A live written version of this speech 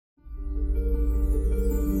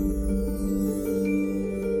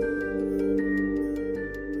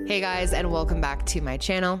Hey guys, and welcome back to my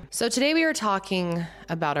channel. So today we are talking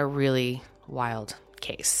about a really wild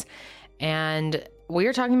case. And we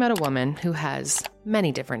are talking about a woman who has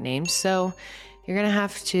many different names, so you're gonna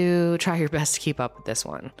have to try your best to keep up with this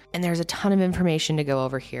one. And there's a ton of information to go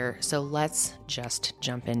over here, so let's just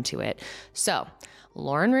jump into it. So,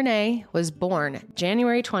 Laren Renee was born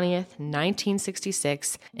January 20th,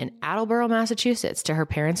 1966 in Attleboro, Massachusetts to her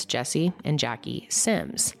parents Jesse and Jackie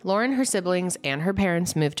Sims. Laren, her siblings, and her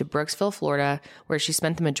parents moved to Brooksville, Florida, where she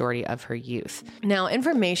spent the majority of her youth. Now,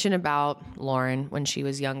 information about Laren when she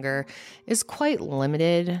was younger is quite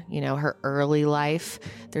limited, her early life.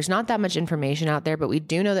 There's not that much information out there, but we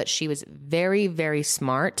do know that she was very, very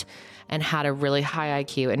smart and had a really high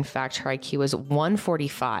IQ. In fact, her IQ was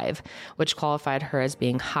 145, which qualified her as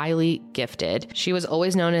being highly gifted. She was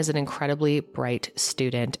always known as an incredibly bright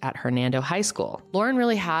student at Hernando High School. Laren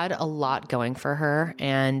really had a lot going for her,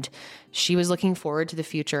 and she was looking forward to the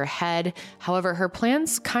future ahead. However, her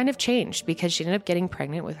plans kind of changed because she ended up getting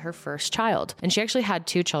pregnant with her first child. And she actually had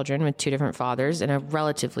two children with two different fathers in a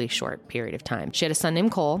relatively short period of time. She had a son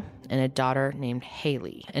named Cole and a daughter named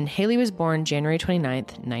Haley. And Haley was born January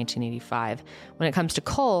 29th, 1985. When it comes to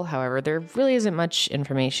Cole, however, there really isn't much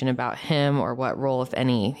information about him or what role, if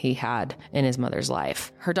any, he had in his mother's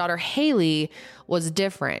life. Her daughter Haley was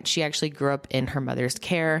different. She actually grew up in her mother's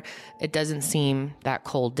care. It doesn't seem that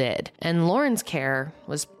Cole did. And Lauren's care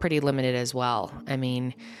was pretty limited as well. I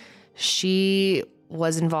mean, she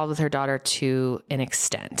was involved with her daughter to an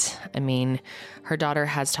extent. I mean, her daughter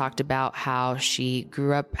has talked about how she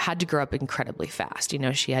had to grow up incredibly fast.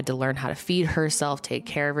 She had to learn how to feed herself, take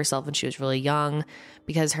care of herself when she was really young,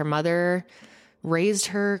 because her mother raised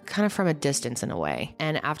her kind of from a distance in a way.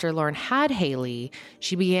 And after Laren had Haley,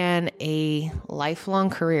 she began a lifelong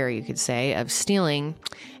career, you could say, of stealing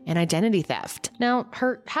and identity theft. Now,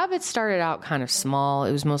 her habits started out kind of small.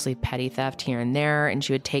 It was mostly petty theft here and there, and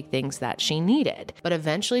she would take things that she needed. But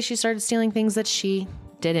eventually she started stealing things that she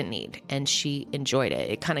didn't need, and she enjoyed it.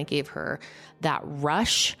 It kind of gave her that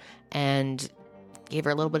rush and gave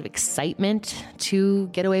her a little bit of excitement to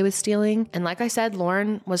get away with stealing. And like I said,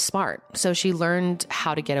 Laren was smart. So she learned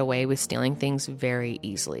how to get away with stealing things very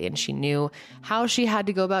easily. And she knew how she had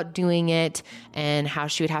to go about doing it and how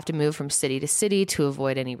she would have to move from city to city to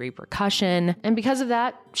avoid any repercussion. And because of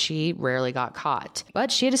that, she rarely got caught.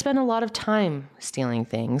 But she had to spend a lot of time stealing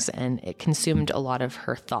things, and it consumed a lot of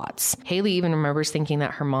her thoughts. Haley even remembers thinking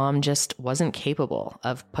that her mom just wasn't capable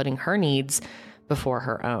of putting her needs before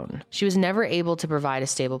her own. She was never able to provide a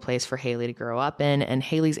stable place for Haley to grow up in, and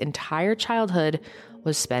Haley's entire childhood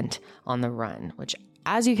was spent on the run, which,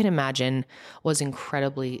 as you can imagine, was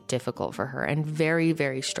incredibly difficult for her and very,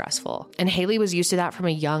 very stressful. And Haley was used to that from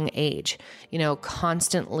a young age,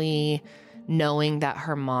 constantly knowing that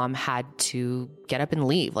her mom had to get up and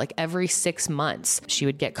leave. Like every 6 months, she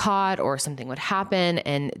would get caught or something would happen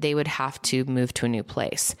and they would have to move to a new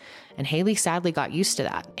place. And Haley sadly got used to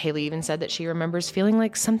that. Haley even said that she remembers feeling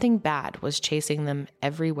like something bad was chasing them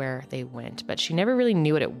everywhere they went, but she never really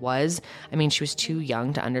knew what it was. I mean, she was too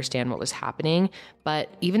young to understand what was happening, but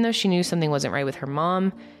even though she knew something wasn't right with her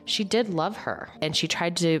mom, she did love her. And she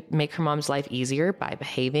tried to make her mom's life easier by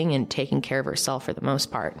behaving and taking care of herself for the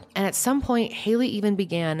most part. And at some point, Haley even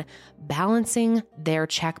began balancing their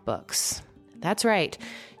checkbooks. That's right.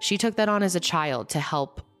 She took that on as a child to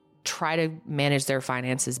help try to manage their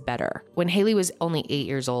finances better. When Haley was only 8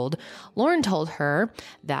 years old, Laren told her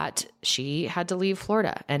that she had to leave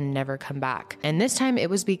Florida and never come back. And this time it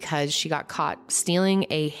was because she got caught stealing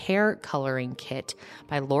a hair coloring kit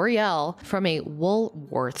by L'Oreal from a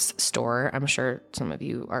Woolworths store. I'm sure some of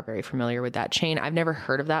you are very familiar with that chain. I've never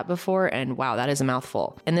heard of that before, and wow, that is a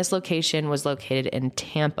mouthful. And this location was located in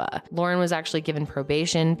Tampa. Laren was actually given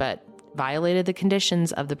probation, but violated the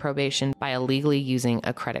conditions of the probation by illegally using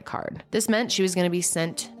a credit card. This meant she was going to be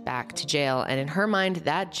sent back to jail, and in her mind,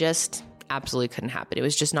 that just absolutely couldn't happen. It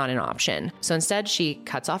was just not an option. So instead, she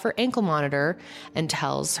cuts off her ankle monitor and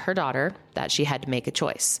tells her daughter that she had to make a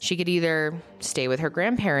choice. She could either stay with her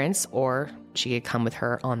grandparents or she could come with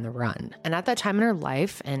her on the run. And at that time in her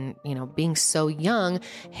life, and being so young,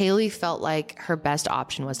 Haley felt like her best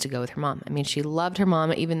option was to go with her mom. I mean, she loved her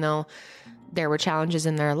mom, even though there were challenges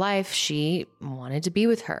in their life. She wanted to be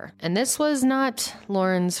with her. And this was not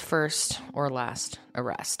Laren's first or last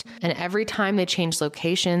arrest. And every time they changed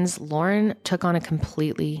locations, Laren took on a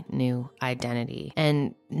completely new identity.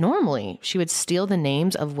 And normally she would steal the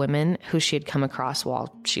names of women who she had come across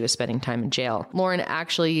while she was spending time in jail. Laren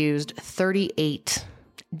actually used 38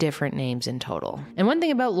 different names in total. And one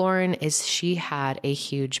thing about Laren is she had a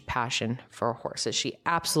huge passion for horses. She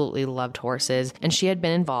absolutely loved horses, and she had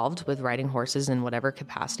been involved with riding horses in whatever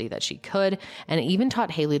capacity that she could, and even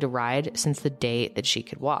taught Haley to ride since the day that she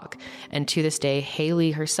could walk. And to this day,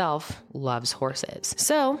 Haley herself loves horses.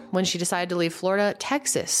 So when she decided to leave Florida,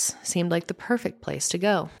 Texas seemed like the perfect place to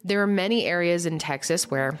go. There are many areas in Texas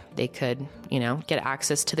where they could, get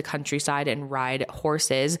access to the countryside and ride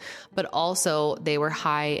horses, but also they were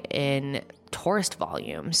high in tourist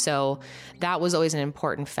volume. So that was always an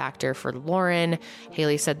important factor for Laren.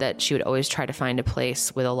 Haley said that she would always try to find a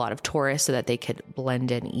place with a lot of tourists so that they could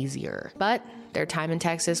blend in easier. But their time in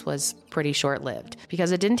Texas was pretty short-lived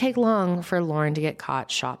because it didn't take long for Laren to get caught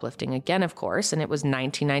shoplifting again, of course, and it was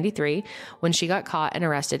 1993 when she got caught and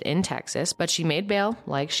arrested in Texas, but she made bail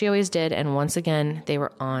like she always did, and once again, they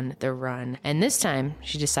were on the run. And this time,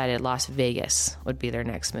 she decided Las Vegas would be their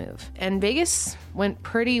next move. And Vegas went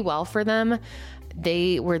pretty well for them.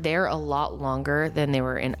 They were there a lot longer than they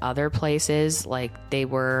were in other places. Like, they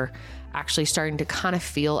were actually starting to kind of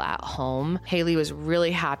feel at home. Haley was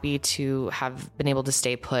really happy to have been able to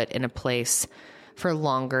stay put in a place for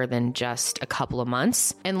longer than just a couple of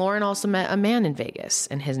months. And Laren also met a man in Vegas,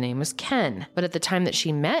 and his name was Ken. But at the time that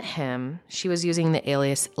she met him, she was using the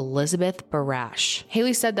alias Elizabeth Barash.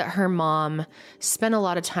 Haley said that her mom spent a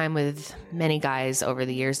lot of time with many guys over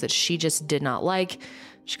the years that she just did not like.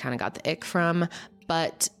 She kind of got the ick from,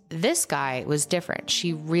 but this guy was different.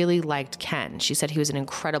 She really liked Ken. She said he was an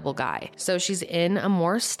incredible guy. So she's in a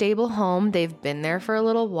more stable home. They've been there for a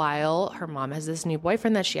little while. Her mom has this new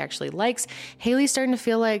boyfriend that she actually likes. Haley's starting to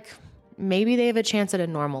feel like maybe they have a chance at a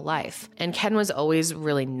normal life. And Ken was always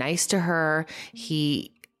really nice to her.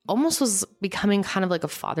 He almost was becoming kind of like a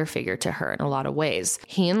father figure to her in a lot of ways.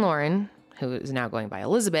 He and Laren, who is now going by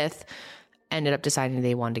Elizabeth, ended up deciding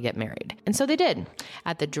they wanted to get married. And so they did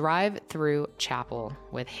at the drive-through chapel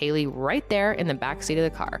with Haley right there in the back seat of the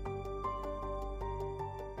car.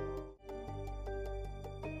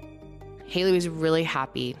 Haley was really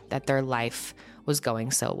happy that their life was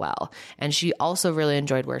going so well. And she also really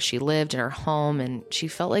enjoyed where she lived in her home, and she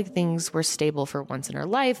felt like things were stable for once in her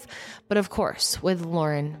life. But of course, with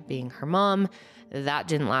Laren being her mom, that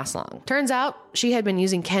didn't last long. Turns out she had been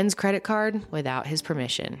using Ken's credit card without his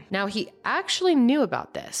permission. Now, he actually knew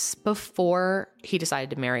about this before he decided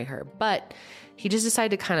to marry her, but he just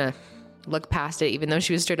decided to kind of look past it, even though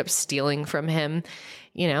she was straight up stealing from him.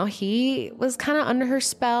 He was kind of under her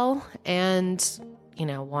spell and,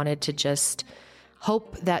 wanted to just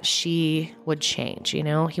hope that she would change. He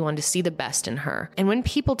wanted to see the best in her. And when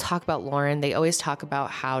people talk about Laren, they always talk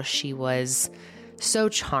about how she was so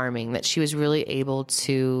charming, that she was really able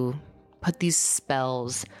to put these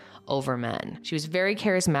spells over men. She was very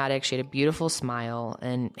charismatic. She had a beautiful smile.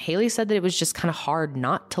 And Haley said that it was just kind of hard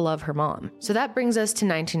not to love her mom. So that brings us to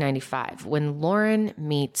 1995, when Laren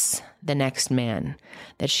meets the next man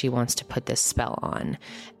that she wants to put this spell on.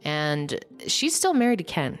 And she's still married to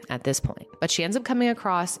Ken at this point, but she ends up coming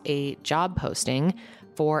across a job posting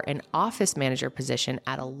for an office manager position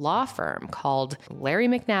at a law firm called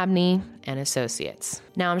Laren McNabney and Associates.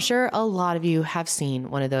 Now, I'm sure a lot of you have seen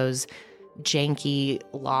one of those janky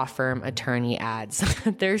law firm attorney ads.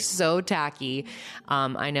 They're so tacky.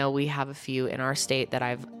 I know we have a few in our state that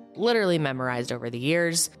I've literally memorized over the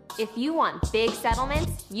years. If you want big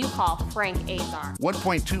settlements, you call Frank Azar.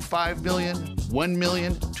 1.25 million, 1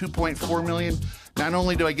 million, 2.4 million. Not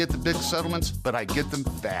only do I get the big settlements, but I get them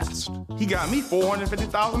fast. He got me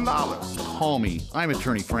 $450,000. Call me. I'm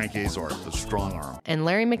attorney Frank Azar, the strong arm. And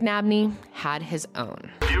Laren McNabney had his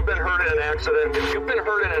own. If you've been hurt in an accident, if you've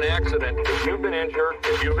been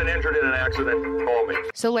injured in an accident, call me.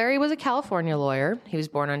 So Larry was a California lawyer. He was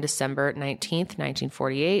born on December 19th,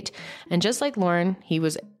 1948. And just like Laren, he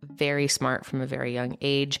was very smart from a very young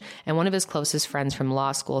age. And one of his closest friends from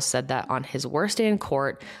law school said that on his worst day in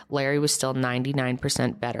court, Larry was still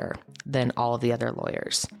 99% better than all of the other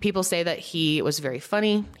lawyers. People say that he was very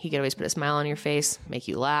funny. He could always put a smile on your face, make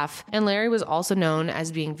you laugh. And Larry was also known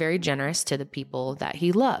as being very generous to the people that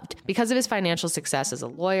he loved. Because of his financial success as a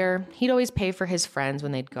lawyer, he'd always pay for his friends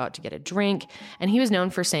when they'd go out to get a drink. And he was known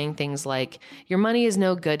for saying things like, "Your money is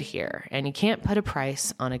no good here, and you can't put a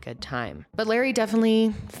price on a good time." But Larry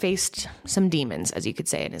definitely faced some demons, as you could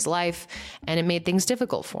say, in his life, and it made things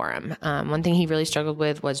difficult for him. One thing he really struggled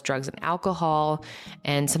with was drugs and alcohol,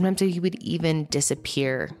 and sometimes he would even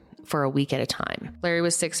disappear for a week at a time. Larry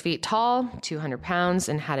was 6 feet tall, 200 pounds,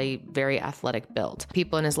 and had a very athletic build.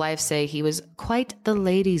 People in his life say he was quite the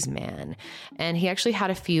ladies' man, and he actually had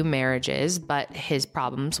a few marriages, but his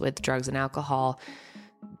problems with drugs and alcohol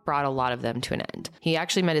brought a lot of them to an end. He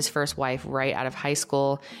actually met his first wife right out of high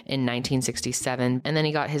school in 1967, and then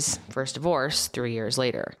he got his first divorce 3 years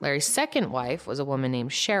later. Larry's second wife was a woman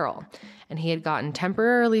named Cheryl, and he had gotten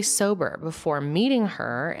temporarily sober before meeting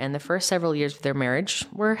her, and the first several years of their marriage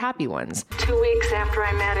were happy ones. 2 weeks after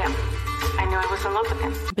I met him, I knew I was in love with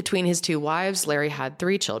him. Between his two wives, Larry had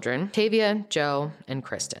 3 children, Tavia, Joe, and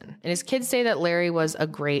Kristen. And his kids say that Larry was a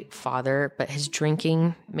great father, but his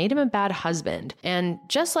drinking made him a bad husband. And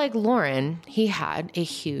just like Laren, he had a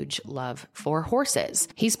huge love for horses.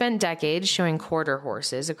 He spent decades showing quarter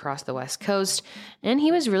horses across the West Coast, and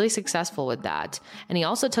he was really successful with that. And he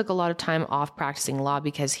also took a lot of time off practicing law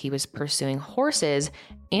because he was pursuing horses,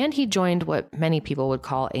 and he joined what many people would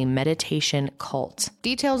call a meditation cult.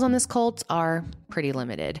 Details on this cult are pretty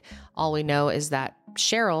limited. All we know is that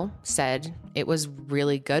Cheryl said it was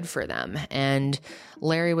really good for them, and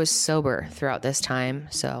Larry was sober throughout this time,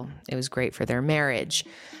 so it was great for their marriage.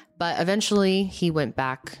 But eventually, he went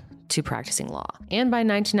back to practicing law. And by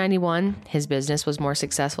 1991, his business was more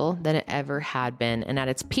successful than it ever had been, and at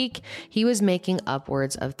its peak, he was making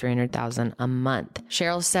upwards of $300,000 a month.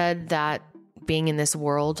 Cheryl said that being in this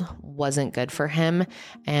world wasn't good for him,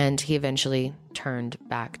 and he eventually turned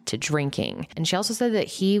back to drinking. And she also said that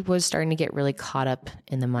he was starting to get really caught up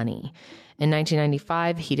in the money. In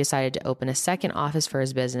 1995, he decided to open a second office for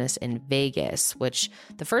his business in Vegas, which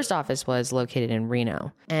the first office was located in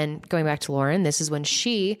Reno. And going back to Laren, this is when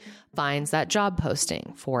she finds that job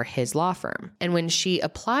posting for his law firm. And when she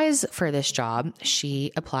applies for this job,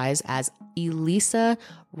 she applies as Elisa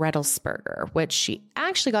Rettelsberger, which she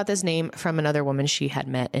actually got this name from another woman she had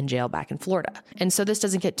met in jail back in Florida. And so this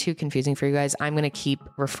doesn't get too confusing for you guys, I'm going to keep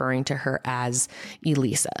referring to her as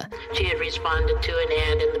Elisa. She had responded to an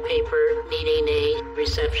ad in the paper needing a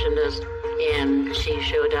receptionist, and she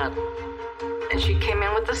showed up. And she came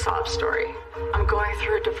in with a sob story. I'm going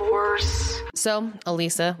through a divorce. So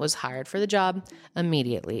Elisa was hired for the job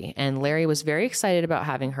immediately, and Larry was very excited about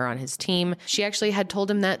having her on his team. She actually had told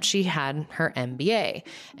him that she had her MBA,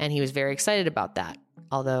 and he was very excited about that,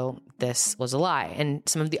 although this was a lie. And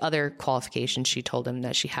some of the other qualifications she told him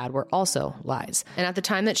that she had were also lies. And at the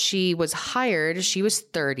time that she was hired, she was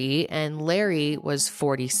 30 and Larry was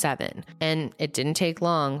 47. And it didn't take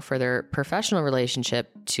long for their professional relationship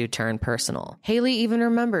to turn personal. Haley even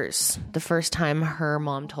remembers the first time her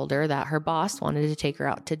mom told her that her boss wanted to take her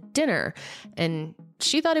out to dinner. And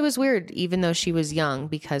she thought it was weird, even though she was young,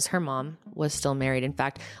 because her mom was still married. In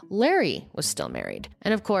fact, Larry was still married.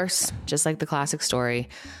 And of course, just like the classic story,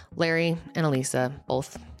 Larry and Elisa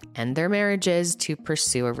both end their marriages to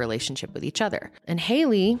pursue a relationship with each other. And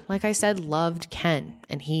Haley, like I said, loved Ken,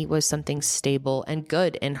 and he was something stable and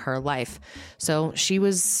good in her life. So she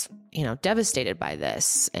was, devastated by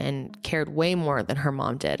this and cared way more than her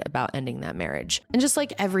mom did about ending that marriage. And just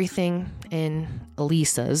like everything in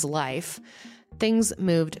Elisa's life, things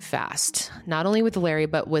moved fast, not only with Larry,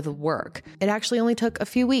 but with work. It actually only took a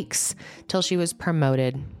few weeks till she was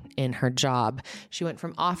promoted in her job. She went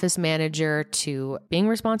from office manager to being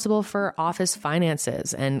responsible for office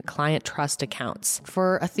finances and client trust accounts.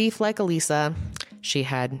 For a thief like Elisa, she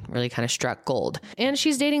had really kind of struck gold. And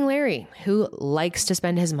she's dating Larry, who likes to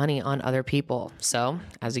spend his money on other people. So,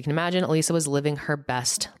 as you can imagine, Elisa was living her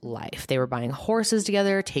best life. They were buying horses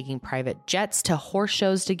together, taking private jets to horse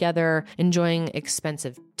shows together, enjoying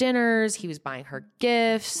expensive dinners. He was buying her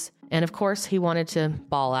gifts. And of course, he wanted to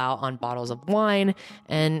ball out on bottles of wine,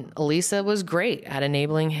 and Elisa was great at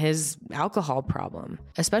enabling his alcohol problem,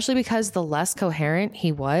 especially because the less coherent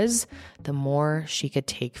he was, the more she could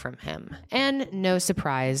take from him. And no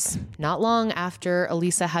surprise, not long after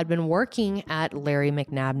Elisa had been working at Larry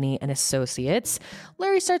McNabney and Associates,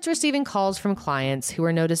 Larry starts receiving calls from clients who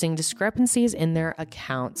are noticing discrepancies in their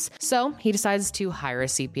accounts. So he decides to hire a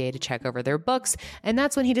CPA to check over their books, and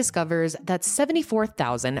that's when he discovers that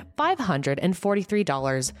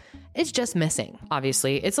 $74,543 is just missing.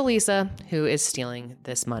 Obviously, it's Elisa who is stealing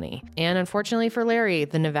this money. And unfortunately for Larry,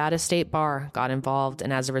 the Nevada State Bar got involved,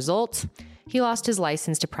 and as a result, he lost his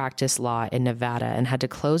license to practice law in Nevada and had to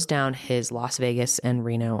close down his Las Vegas and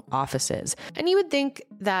Reno offices. And you would think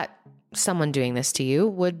that someone doing this to you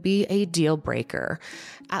would be a deal breaker,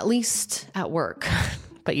 at least at work.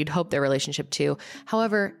 But you'd hope their relationship too.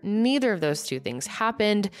 However, neither of those two things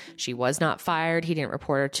happened. She was not fired. He didn't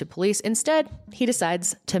report her to police. Instead, he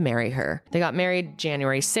decides to marry her. They got married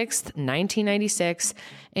January 6th, 1996,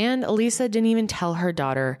 and Elisa didn't even tell her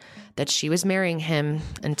daughter that she was marrying him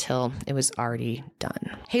until it was already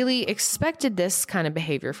done. Haley expected this kind of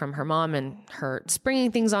behavior from her mom and her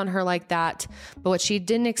springing things on her like that. But what she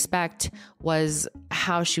didn't expect was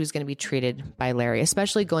how she was going to be treated by Larry,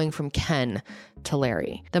 especially going from Ken to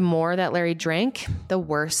Larry. The more that Larry drank, the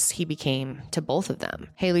worse he became to both of them.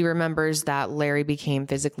 Haley remembers that Larry became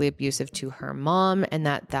physically abusive to her mom and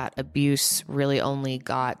that abuse really only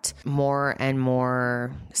got more and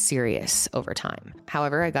more serious over time.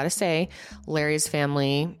 However, I gotta say, Larry's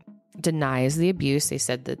family denies the abuse. They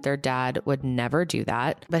said that their dad would never do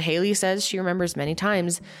that. But Haley says she remembers many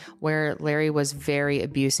times where Larry was very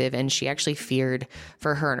abusive and she actually feared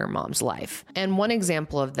for her and her mom's life. And one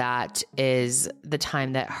example of that is the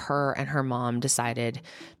time that her and her mom decided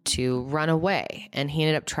to run away. And he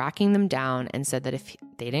ended up tracking them down and said that if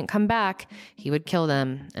they didn't come back, he would kill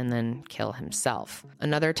them and then kill himself.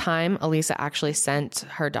 Another time, Elisa actually sent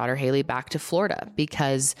her daughter Haley back to Florida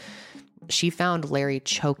because she found Larry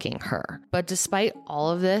choking her. But despite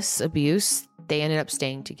all of this abuse, they ended up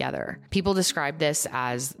staying together. People describe this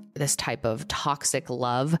as this type of toxic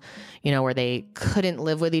love, where they couldn't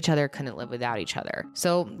live with each other, couldn't live without each other.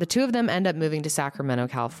 So the two of them end up moving to Sacramento,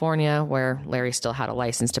 California, where Larry still had a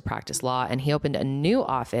license to practice law, and he opened a new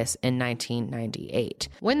office in 1998.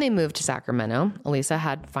 When they moved to Sacramento, Elisa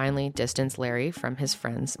had finally distanced Larry from his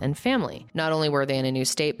friends and family. Not only were they in a new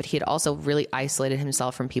state, but he had also really isolated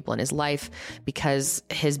himself from people in his life because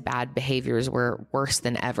his bad behaviors were worse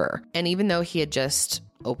than ever. And even though he had just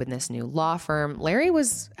opened this new law firm, Larry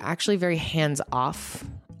was actually very hands-off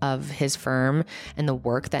of his firm and the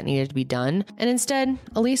work that needed to be done. And instead,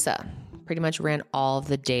 Elisa pretty much ran all of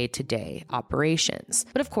the day-to-day operations.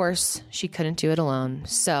 But of course, she couldn't do it alone.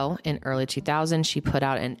 So in early 2000, she put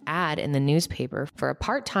out an ad in the newspaper for a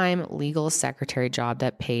part-time legal secretary job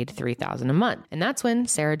that paid $3,000 a month. And that's when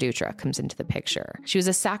Sarah Dutra comes into the picture. She was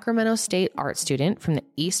a Sacramento State art student from the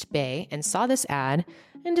East Bay and saw this ad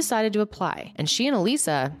and decided to apply. And she and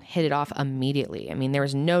Elisa hit it off immediately. I mean, there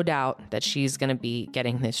was no doubt that she's going to be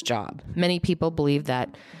getting this job. Many people believe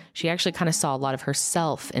that she actually kind of saw a lot of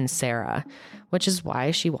herself in Sarah, which is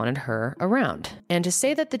why she wanted her around. And to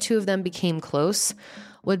say that the two of them became close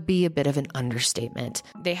would be a bit of an understatement.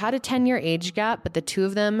 They had a 10-year age gap, but the two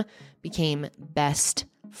of them became best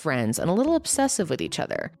friends and a little obsessive with each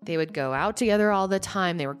other. They would go out together all the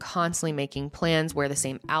time. They were constantly making plans, wear the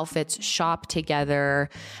same outfits, shop together,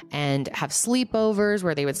 and have sleepovers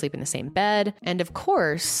where they would sleep in the same bed. And of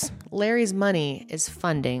course, Larry's money is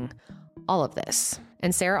funding all of this.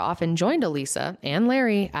 And Sarah often joined Elisa and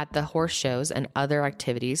Larry at the horse shows and other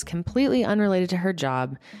activities completely unrelated to her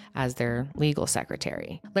job as their legal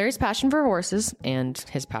secretary. Larry's passion for horses and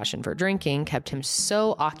his passion for drinking kept him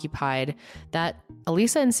so occupied that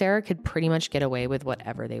Elisa and Sarah could pretty much get away with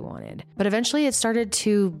whatever they wanted. But eventually it started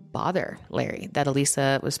to bother Larry that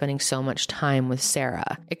Elisa was spending so much time with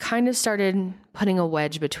Sarah. It kind of started putting a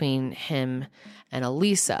wedge between him and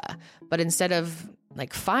Elisa. But instead of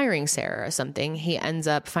firing Sarah or something, he ends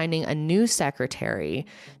up finding a new secretary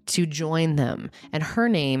to join them. And her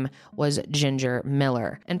name was Ginger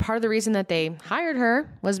Miller. And part of the reason that they hired her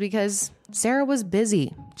was because Sarah was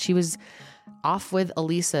busy. She was off with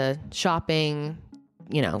Elisa shopping,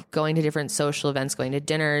 going to different social events, going to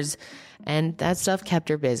dinners, and that stuff kept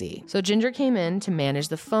her busy. So Ginger came in to manage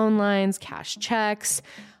the phone lines, cash checks,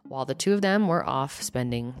 while the two of them were off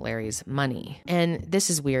spending Larry's money. And this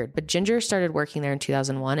is weird, but Ginger started working there in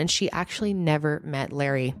 2001, and she actually never met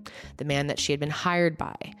Larry, the man that she had been hired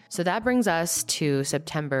by. So that brings us to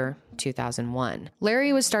September 2001.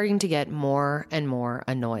 Larry was starting to get more and more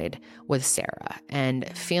annoyed with Sarah and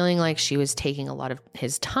feeling like she was taking a lot of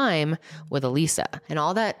his time with Elisa. And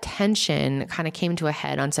all that tension kind of came to a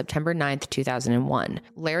head on September 9th, 2001.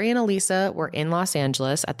 Larry and Elisa were in Los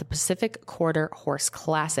Angeles at the Pacific Quarter Horse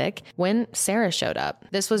Classic when Sarah showed up.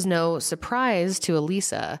 This was no surprise to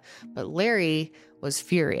Elisa, but Larry was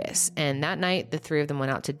furious. And that night, the three of them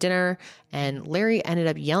went out to dinner, and Larry ended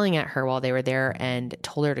up yelling at her while they were there and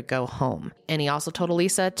told her to go home. And he also told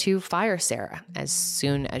Elisa to fire Sarah as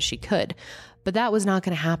soon as she could. But that was not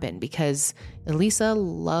going to happen because Elisa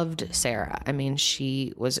loved Sarah. I mean,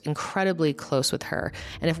 she was incredibly close with her.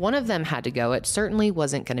 And if one of them had to go, it certainly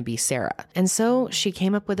wasn't going to be Sarah. And so she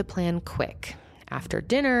came up with a plan quick. After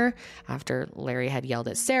dinner, after Larry had yelled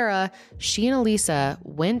at Sarah, she and Elisa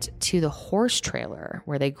went to the horse trailer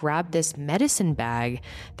where they grabbed this medicine bag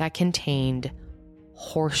that contained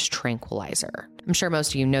horse tranquilizer. I'm sure most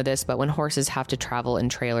of you know this, but when horses have to travel in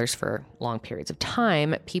trailers for long periods of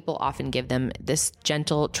time, people often give them this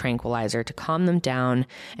gentle tranquilizer to calm them down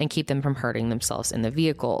and keep them from hurting themselves in the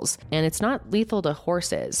vehicles. And it's not lethal to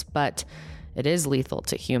horses, but it is lethal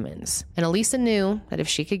to humans. And Elisa knew that if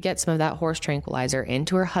she could get some of that horse tranquilizer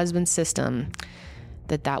into her husband's system,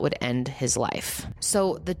 that would end his life.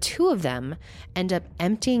 So the two of them end up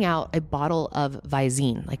emptying out a bottle of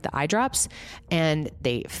Visine, like the eye drops, and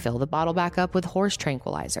they fill the bottle back up with horse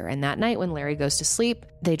tranquilizer. And that night when Larry goes to sleep,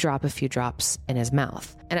 they drop a few drops in his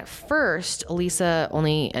mouth. And at first, Elisa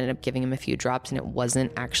only ended up giving him a few drops and it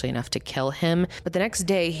wasn't actually enough to kill him. But the next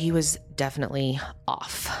day, he was definitely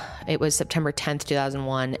off. It was September 10th,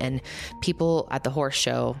 2001, and people at the horse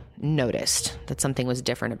show noticed that something was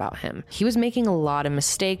different about him. He was making a lot of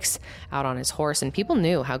mistakes out on his horse, and people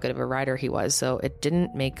knew how good of a rider he was, so it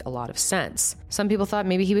didn't make a lot of sense. Some people thought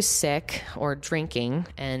maybe he was sick or drinking,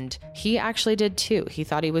 and he actually did too. He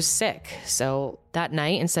thought he was sick. So that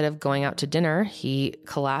night, instead of going out to dinner, he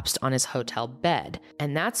collapsed on his hotel bed.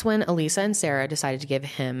 And that's when Elisa and Sarah decided to give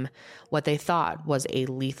him what they thought was a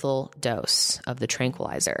lethal dose of the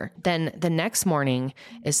tranquilizer. Then the next morning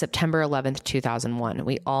is September 11th, 2001.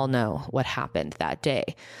 We all know what happened that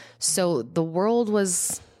day. So the world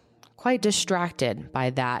was quite distracted by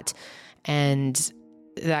that. And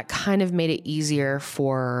that kind of made it easier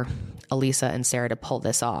for Elisa and Sarah to pull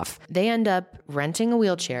this off. They end up renting a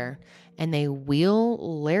wheelchair and they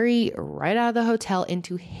wheel Larry right out of the hotel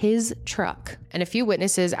into his truck. And a few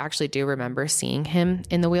witnesses actually do remember seeing him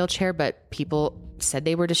in the wheelchair, but people said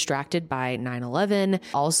they were distracted by 9/11.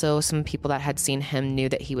 Also, some people that had seen him knew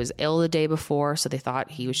that he was ill the day before, so they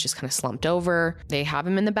thought he was just kind of slumped over. They have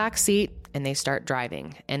him in the back seat and they start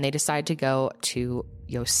driving, and they decide to go to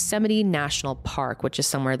Yosemite National Park, which is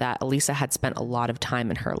somewhere that Elisa had spent a lot of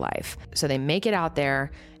time in her life. So they make it out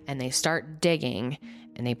there and they start digging,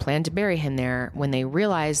 and they plan to bury him there when they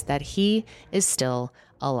realize that he is still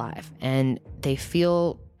alive, and they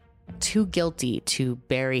feel too guilty to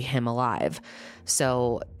bury him alive.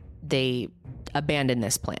 So they abandoned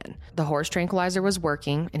this plan. The horse tranquilizer was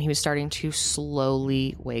working and he was starting to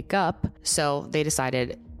slowly wake up. So they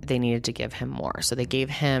decided they needed to give him more. So they gave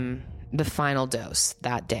him the final dose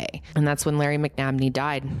that day. And that's when Larry McNabney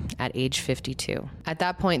died at age 52. At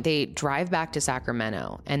that point, they drive back to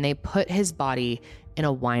Sacramento and they put his body in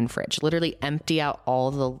a wine fridge, literally empty out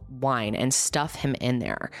all the wine and stuff him in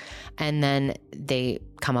there. And then they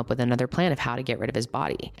come up with another plan of how to get rid of his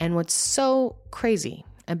body. And what's so crazy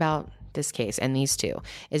about this case and these two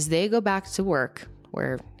is they go back to work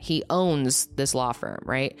where he owns this law firm,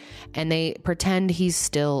 right? And they pretend he's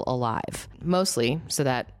still alive, mostly so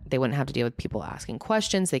that they wouldn't have to deal with people asking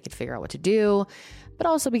questions. They could figure out what to do, but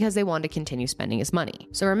also because they wanted to continue spending his money.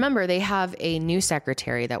 So remember, they have a new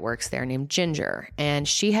secretary that works there named Ginger, and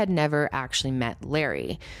she had never actually met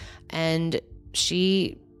Larry. And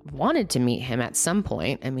she wanted to meet him at some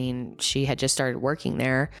point. I mean, she had just started working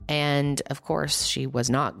there, and of course, she was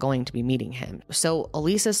not going to be meeting him. So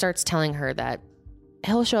Elisa starts telling her that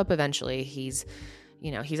he'll show up eventually. He's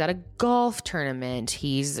at a golf tournament.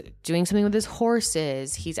 He's doing something with his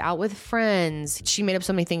horses. He's out with friends. She made up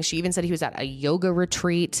so many things. She even said he was at a yoga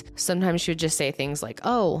retreat. Sometimes she would just say things like,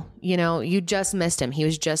 oh, you just missed him. He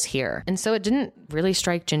was just here. And so it didn't really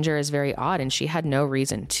strike Ginger as very odd, and she had no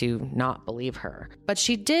reason to not believe her. But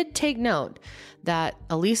she did take note that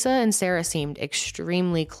Elisa and Sarah seemed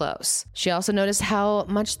extremely close. She also noticed how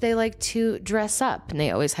much they liked to dress up, and they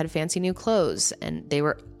always had fancy new clothes, and they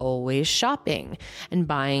were always shopping and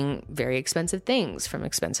buying very expensive things from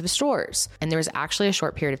expensive stores. And there was actually a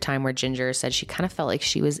short period of time where Ginger said she kind of felt like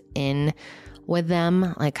she was in with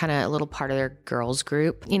them, like kind of a little part of their girls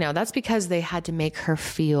group. That's because they had to make her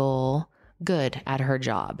feel good at her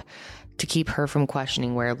job to keep her from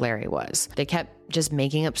questioning where Larry was. They kept just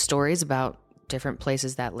making up stories about different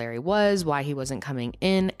places that Larry was, why he wasn't coming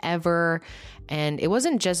in ever. And it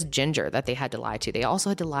wasn't just Ginger that they had to lie to. They also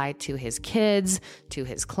had to lie to his kids, to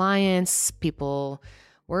his clients. People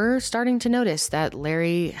were starting to notice that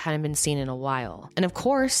Larry hadn't been seen in a while. And of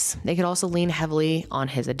course, they could also lean heavily on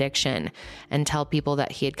his addiction and tell people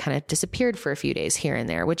that he had kind of disappeared for a few days here and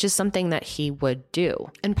there, which is something that he would do.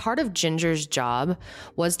 And part of Ginger's job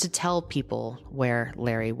was to tell people where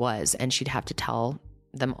Larry was, and she'd have to tell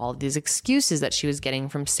them all these excuses that she was getting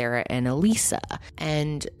from Sarah and Elisa.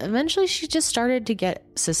 And eventually she just started to get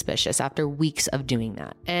suspicious after weeks of doing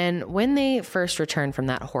that. And when they first returned from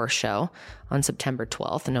that horse show on September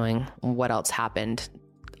 12th, knowing what else happened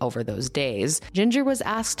over those days, Ginger was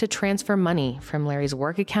asked to transfer money from Larry's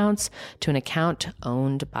work accounts to an account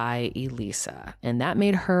owned by Elisa. And that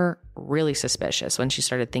made her really suspicious when she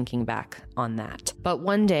started thinking back on that. But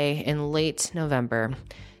one day in late November,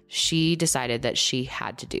 she decided that she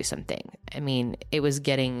had to do something. I mean, it was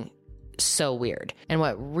getting so weird. And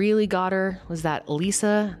what really got her was that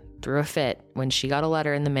Elisa threw a fit when she got a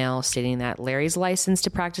letter in the mail stating that Larry's license to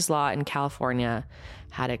practice law in California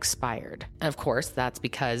had expired. And of course, that's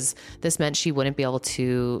because this meant she wouldn't be able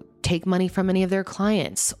to take money from any of their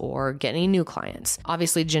clients or get any new clients.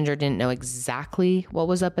 Obviously, Ginger didn't know exactly what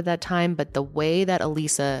was up at that time, but the way that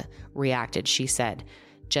Elisa reacted, she said,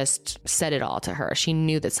 just said it all to her. She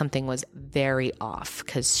knew that something was very off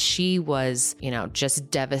because she was, just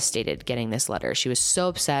devastated getting this letter. She was so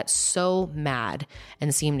upset, so mad,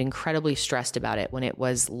 and seemed incredibly stressed about it when it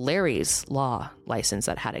was Larry's law license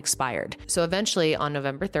that had expired. So eventually on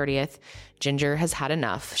November 30th, Ginger has had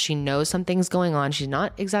enough. She knows something's going on. She's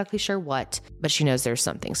not exactly sure what, but she knows there's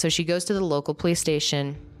something. So she goes to the local police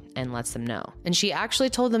station and lets them know. And she actually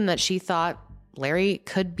told them that she thought Larry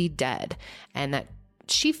could be dead and that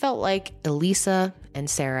she felt like Elisa and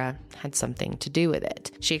Sarah had something to do with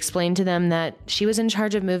it. She explained to them that she was in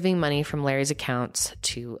charge of moving money from Larry's accounts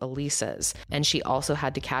to Elisa's, and she also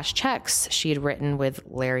had to cash checks she had written with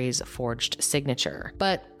Larry's forged signature.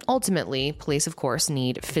 But ultimately, police, of course,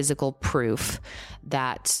 need physical proof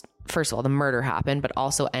that, first of all, the murder happened, but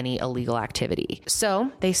also any illegal activity.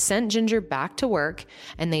 So they sent Ginger back to work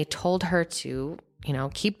and they told her to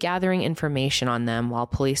keep gathering information on them while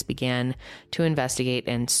police began to investigate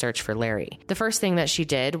and search for Larry. The first thing that she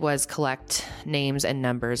did was collect names and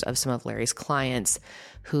numbers of some of Larry's clients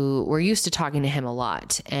who were used to talking to him a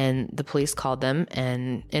lot. And the police called them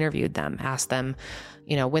and interviewed them, asked them,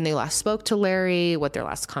 when they last spoke to Larry, what their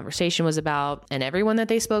last conversation was about. And everyone that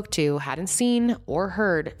they spoke to hadn't seen or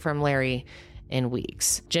heard from Larry in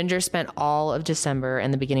weeks. Ginger spent all of December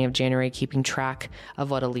and the beginning of January keeping track of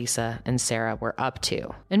what Elisa and Sarah were up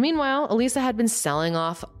to. And meanwhile, Elisa had been selling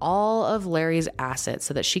off all of Larry's assets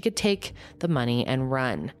so that she could take the money and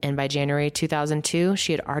run. And by January 2002,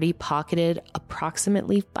 she had already pocketed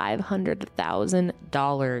approximately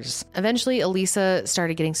 $500,000. Eventually, Elisa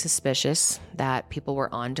started getting suspicious that people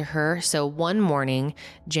were onto her. So one morning,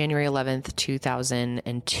 January 11th,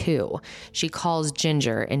 2002, she calls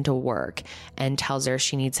Ginger into work and tells her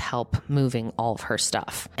she needs help moving all of her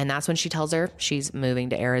stuff. And that's when she tells her she's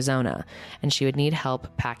moving to Arizona and she would need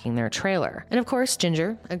help packing their trailer. And of course,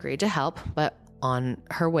 Ginger agreed to help, but on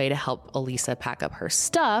her way to help Elisa pack up her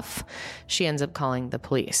stuff, she ends up calling the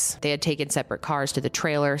police. They had taken separate cars to the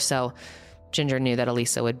trailer, so Ginger knew that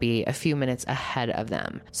Elisa would be a few minutes ahead of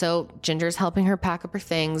them. So Ginger's helping her pack up her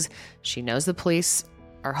things. She knows the police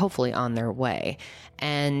are hopefully on their way.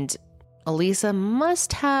 And Elisa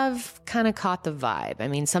must have kind of caught the vibe. I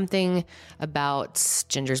mean, something about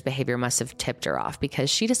Ginger's behavior must have tipped her off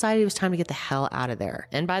because she decided it was time to get the hell out of there.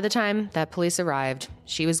 And by the time that police arrived,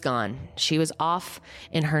 she was gone. She was off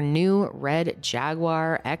in her new red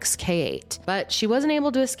Jaguar XK8. But she wasn't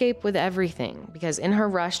able to escape with everything because in her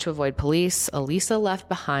rush to avoid police, Elisa left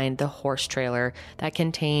behind the horse trailer that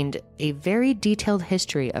contained a very detailed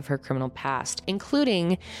history of her criminal past,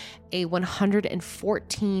 including a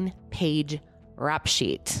 114-page rap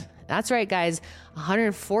sheet. That's right, guys,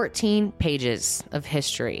 114 pages of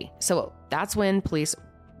history. So that's when police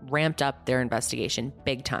ramped up their investigation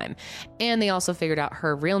big time. And they also figured out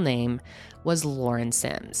her real name was Laren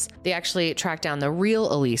Sims. They actually tracked down the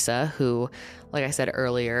real Elisa, who, like I said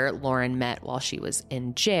earlier, Laren met while she was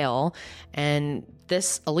in jail. And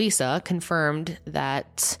this Elisa confirmed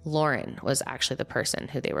that Laren was actually the person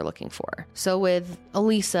who they were looking for. So with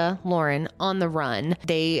Elisa, Laren on the run,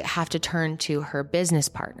 they have to turn to her business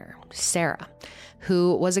partner, Sarah,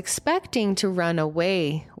 who was expecting to run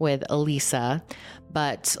away with Elisa,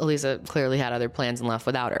 but Elisa clearly had other plans and left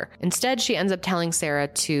without her. Instead, she ends up telling Sarah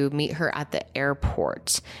to meet her at the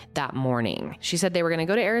airport that morning. She said they were going to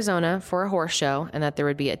go to Arizona for a horse show and that there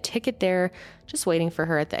would be a ticket there just waiting for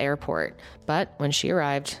her at the airport. But when she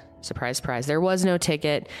arrived, surprise, surprise, there was no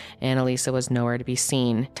ticket and Elisa was nowhere to be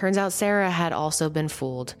seen. Turns out Sarah had also been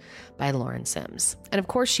fooled by Laren Sims. And of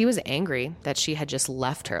course, she was angry that she had just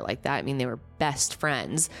left her like that. I mean, they were best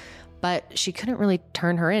friends. But she couldn't really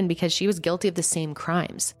turn her in because she was guilty of the same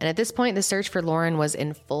crimes. And at this point, the search for Laren was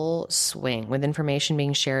in full swing, with information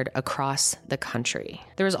being shared across the country.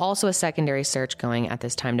 There was also a secondary search going at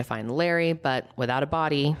this time to find Larry, but without a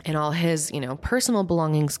body and all his, personal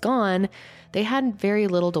belongings gone, they had very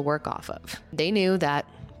little to work off of. They knew that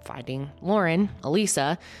finding Laren,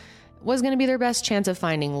 Elisa, was going to be their best chance of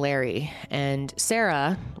finding Larry, and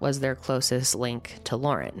Sarah was their closest link to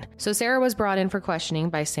Laren. So Sarah was brought in for questioning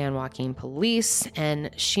by San Joaquin police, and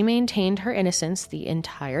she maintained her innocence the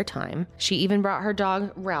entire time. She even brought her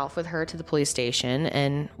dog Ralph with her to the police station,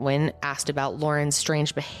 and when asked about Lauren's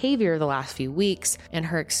strange behavior the last few weeks and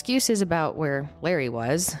her excuses about where Larry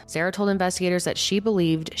was, Sarah told investigators that she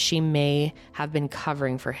believed she may have been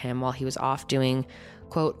covering for him while he was off doing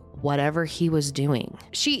quote, whatever he was doing.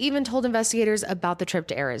 She even told investigators about the trip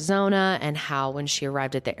to Arizona and how when she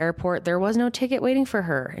arrived at the airport, there was no ticket waiting for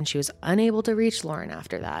her and she was unable to reach Lauren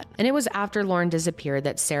after that. And it was after Lauren disappeared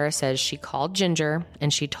that Sarah says she called Ginger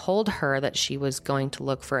and she told her that she was going to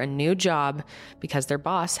look for a new job because their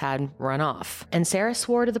boss had run off. And Sarah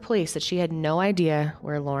swore to the police that she had no idea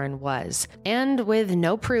where Lauren was. And with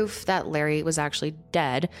no proof that Larry was actually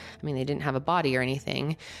dead, I mean, they didn't have a body or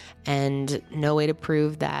anything, and no way to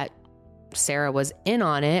prove that Sarah was in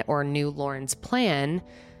on it or knew Lauren's plan,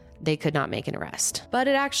 they could not make an arrest. But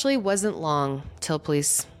it actually wasn't long till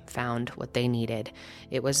police found what they needed.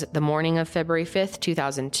 It was the morning of February 5th,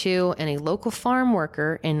 2002, and a local farm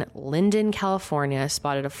worker in Linden, California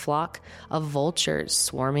spotted a flock of vultures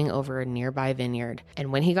swarming over a nearby vineyard.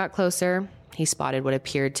 And when he got closer, he spotted what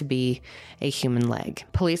appeared to be a human leg.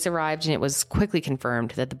 Police arrived and it was quickly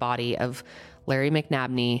confirmed that the body of Larry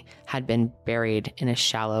McNabney had been buried in a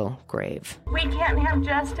shallow grave. We can't have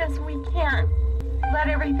justice. We can't let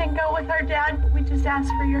everything go with our dad. We just ask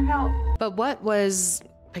for your help. But what was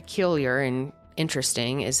peculiar and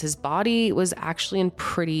interesting is his body was actually in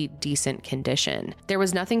pretty decent condition. There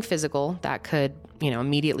was nothing physical that could,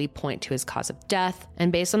 immediately point to his cause of death.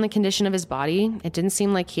 And based on the condition of his body, it didn't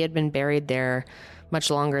seem like he had been buried there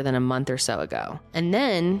much longer than a month or so ago. And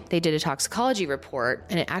then they did a toxicology report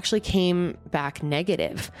and it actually came back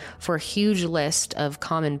negative for a huge list of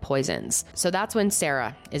common poisons. So that's when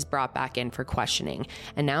Sarah is brought back in for questioning.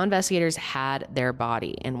 And now investigators had their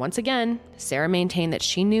body. And once again, Sarah maintained that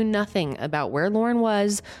she knew nothing about where Lauren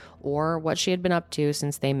was or what she had been up to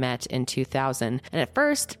since they met in 2000. And at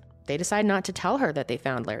first, they decide not to tell her that they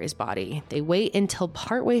found Larry's body. They wait until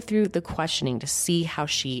partway through the questioning to see how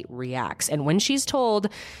she reacts. And when she's told,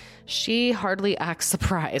 she hardly acts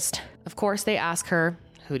surprised. Of course, they ask her,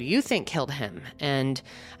 who do you think killed him? And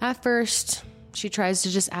at first, she tries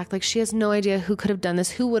to just act like she has no idea who could have done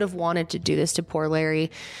this, who would have wanted to do this to poor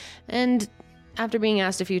Larry. And after being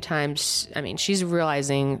asked a few times, she's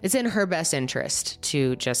realizing it's in her best interest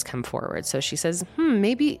to just come forward. So she says,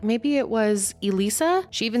 maybe it was Elisa.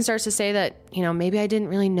 She even starts to say that, maybe I didn't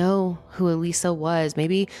really know who Elisa was.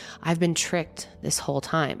 Maybe I've been tricked this whole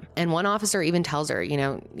time. And one officer even tells her,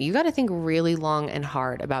 you got to think really long and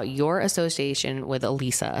hard about your association with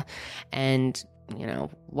Elisa and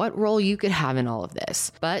what role you could have in all of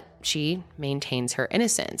this. But she maintains her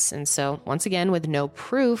innocence. And so once again, with no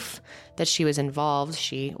proof that she was involved,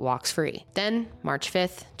 she walks free. Then March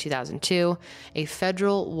 5th, 2002, a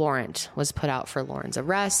federal warrant was put out for Lauren's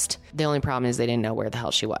arrest. The only problem is they didn't know where the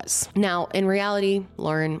hell she was. Now, in reality,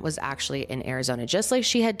 Lauren was actually in Arizona, just like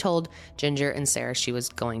she had told Ginger and Sarah she was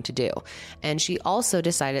going to do. And she also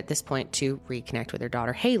decided at this point to reconnect with her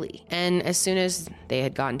daughter, Haley. And as soon as they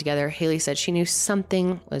had gotten together, Haley said she knew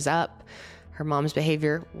something was up. Her mom's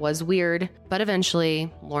behavior was weird, but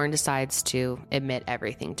eventually Lauren decides to admit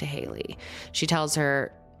everything to Haley. She tells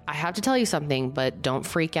her, I have to tell you something, but don't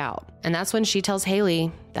freak out. And that's when she tells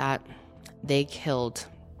Haley that they killed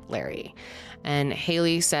Larry. And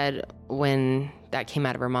Haley said when that came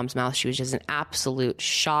out of her mom's mouth, she was just in absolute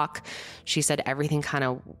shock. She said everything kind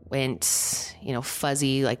of went,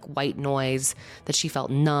 fuzzy, like white noise, that she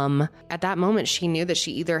felt numb. At that moment, she knew that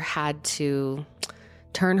she either had to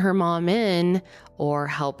turn her mom in or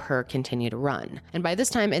help her continue to run. And by this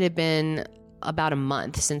time, it had been about a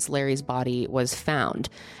month since Larry's body was found,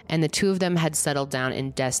 and the two of them had settled down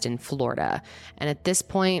in Destin, Florida. And at this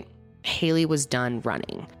point, Haley was done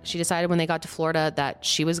running. She decided when they got to Florida that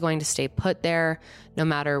she was going to stay put there no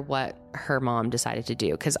matter what her mom decided to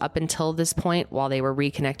do. Because up until this point, while they were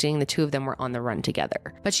reconnecting, the two of them were on the run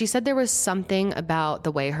together. But she said there was something about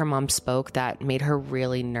the way her mom spoke that made her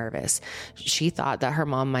really nervous. She thought that her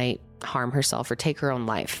mom might harm herself or take her own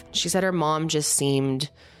life. She said her mom just seemed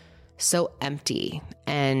so empty.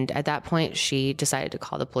 And at that point, she decided to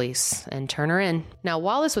call the police and turn her in. Now,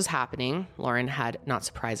 while this was happening, Lauren had, not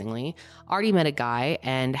surprisingly, already met a guy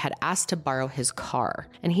and had asked to borrow his car.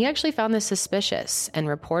 And he actually found this suspicious and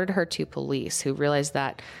reported her to police, who realized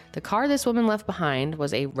that the car this woman left behind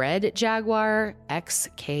was a red Jaguar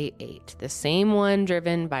XK8, the same one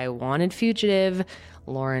driven by wanted fugitive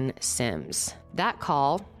Lauren Sims. That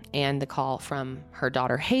call and the call from her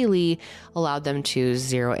daughter Haley allowed them to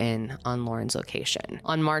zero in on Lauren's location.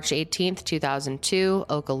 On March 18th, 2002,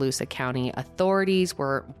 Okaloosa County authorities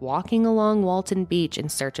were walking along Walton Beach in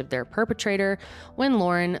search of their perpetrator when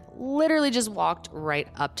Lauren literally just walked right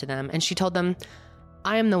up to them and she told them,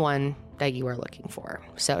 I am the one that you are looking for.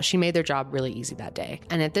 So she made their job really easy that day.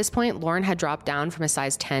 And at this point, Laren had dropped down from a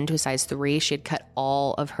size 10 to a size 3. She had cut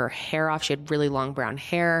all of her hair off. She had really long brown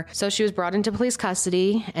hair. So she was brought into police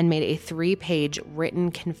custody and made a 3-page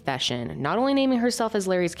written confession, not only naming herself as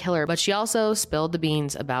Larry's killer, but she also spilled the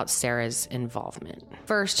beans about Sarah's involvement.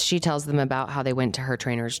 First, she tells them about how they went to her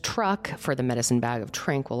trainer's truck for the medicine bag of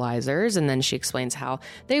tranquilizers, and then she explains how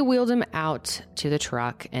they wheeled him out to the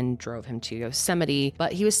truck and drove him to Yosemite,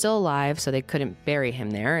 but he was still alive, so they couldn't bury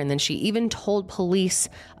him there. And then she even told police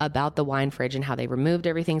about the wine fridge and how they removed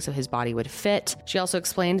everything so his body would fit. She also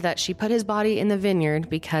explained that she put his body in the vineyard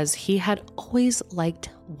because he had always liked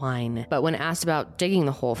wine. But when asked about digging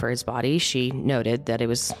the hole for his body, she noted that it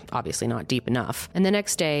was obviously not deep enough. And the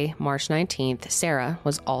next day, March 19th, Sarah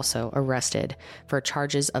was also arrested for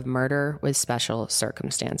charges of murder with special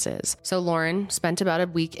circumstances. So Laren spent about a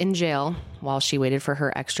week in jail while she waited for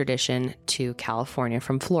her extradition to California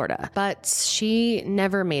from Florida. But she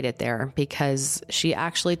never made it there because she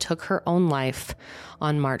actually took her own life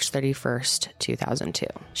on March 31st, 2002.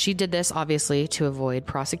 She did this obviously to avoid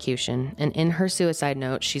prosecution, and in her suicide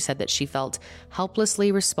note, she said that she felt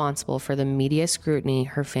helplessly responsible for the media scrutiny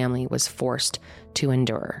her family was forced to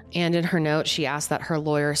endure. And in her note, she asked that her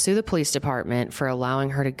lawyer sue the police department for allowing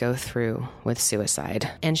her to go through with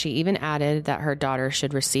suicide. And she even added that her daughter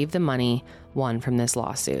should receive the money won from this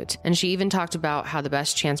lawsuit. And she even talked about how the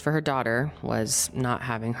best chance for her daughter was not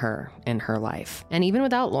having her in her life. And even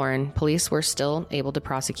without Laren, police were still able to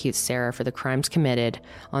prosecute Sarah for the crimes committed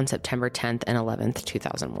on September 10th and 11th,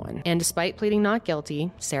 2001. And despite pleading not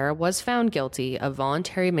guilty, Sarah was found guilty of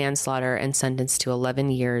voluntary manslaughter and sentenced to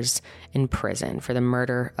 11 years in prison for the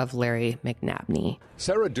murder of Larry McNabney.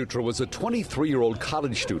 Sarah Dutra was a 23-year-old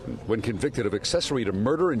college student when convicted of accessory to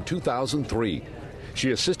murder in 2003.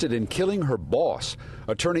 She assisted in killing her boss,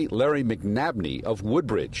 attorney Larry McNabney of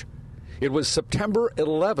Woodbridge. It was September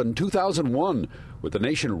 11, 2001, with the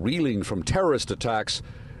nation reeling from terrorist attacks,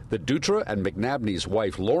 that Dutra and McNabney's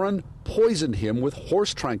wife Laren poisoned him with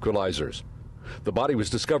horse tranquilizers. The body was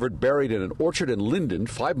discovered buried in an orchard in Linden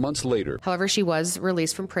 5 months later. However, she was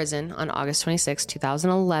released from prison on August 26,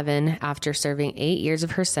 2011, after serving 8 years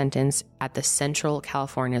of her sentence at the Central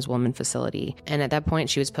California's Women Facility. And at that point,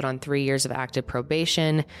 she was put on 3 years of active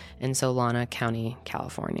probation in Solana County,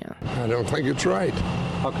 California. I don't think it's right.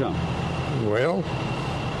 How come? Well,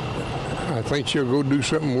 I think she'll go do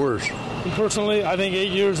something worse. Personally, I think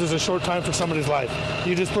 8 years is a short time for somebody's life.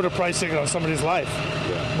 You just put a price ticket on somebody's life.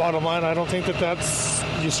 Yeah. Bottom line, I don't think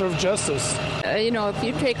you serve justice. If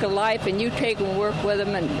you take a life and you take and work with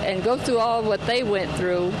them and go through all what they went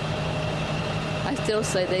through, I still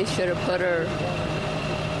say they should have put her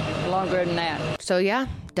longer than that. So yeah,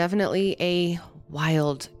 definitely a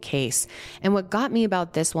wild case. And what got me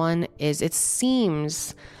about this one is it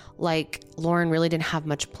seems like Laren really didn't have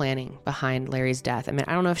much planning behind Larry's death. I mean,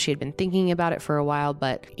 I don't know if she had been thinking about it for a while,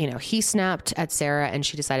 but, he snapped at Sarah and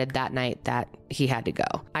she decided that night that he had to go.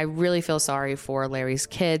 I really feel sorry for Larry's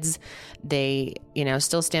kids. They,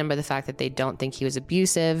 still stand by the fact that they don't think he was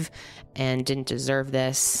abusive and didn't deserve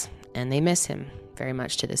this, and they miss him very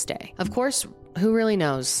much to this day. Of course, who really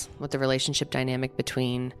knows what the relationship dynamic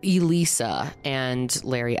between Elisa and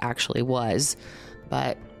Larry actually was,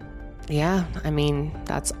 but yeah,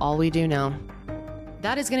 that's all we do know.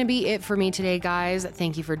 That is going to be it for me today, guys.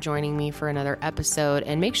 Thank you for joining me for another episode.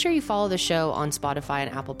 And make sure you follow the show on Spotify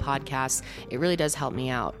and Apple Podcasts. It really does help me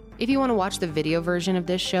out. If you want to watch the video version of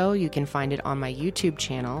this show, you can find it on my YouTube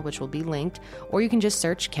channel, which will be linked, or you can just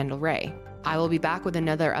search Kendall Ray. I will be back with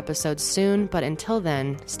another episode soon, but until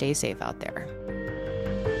then, stay safe out there.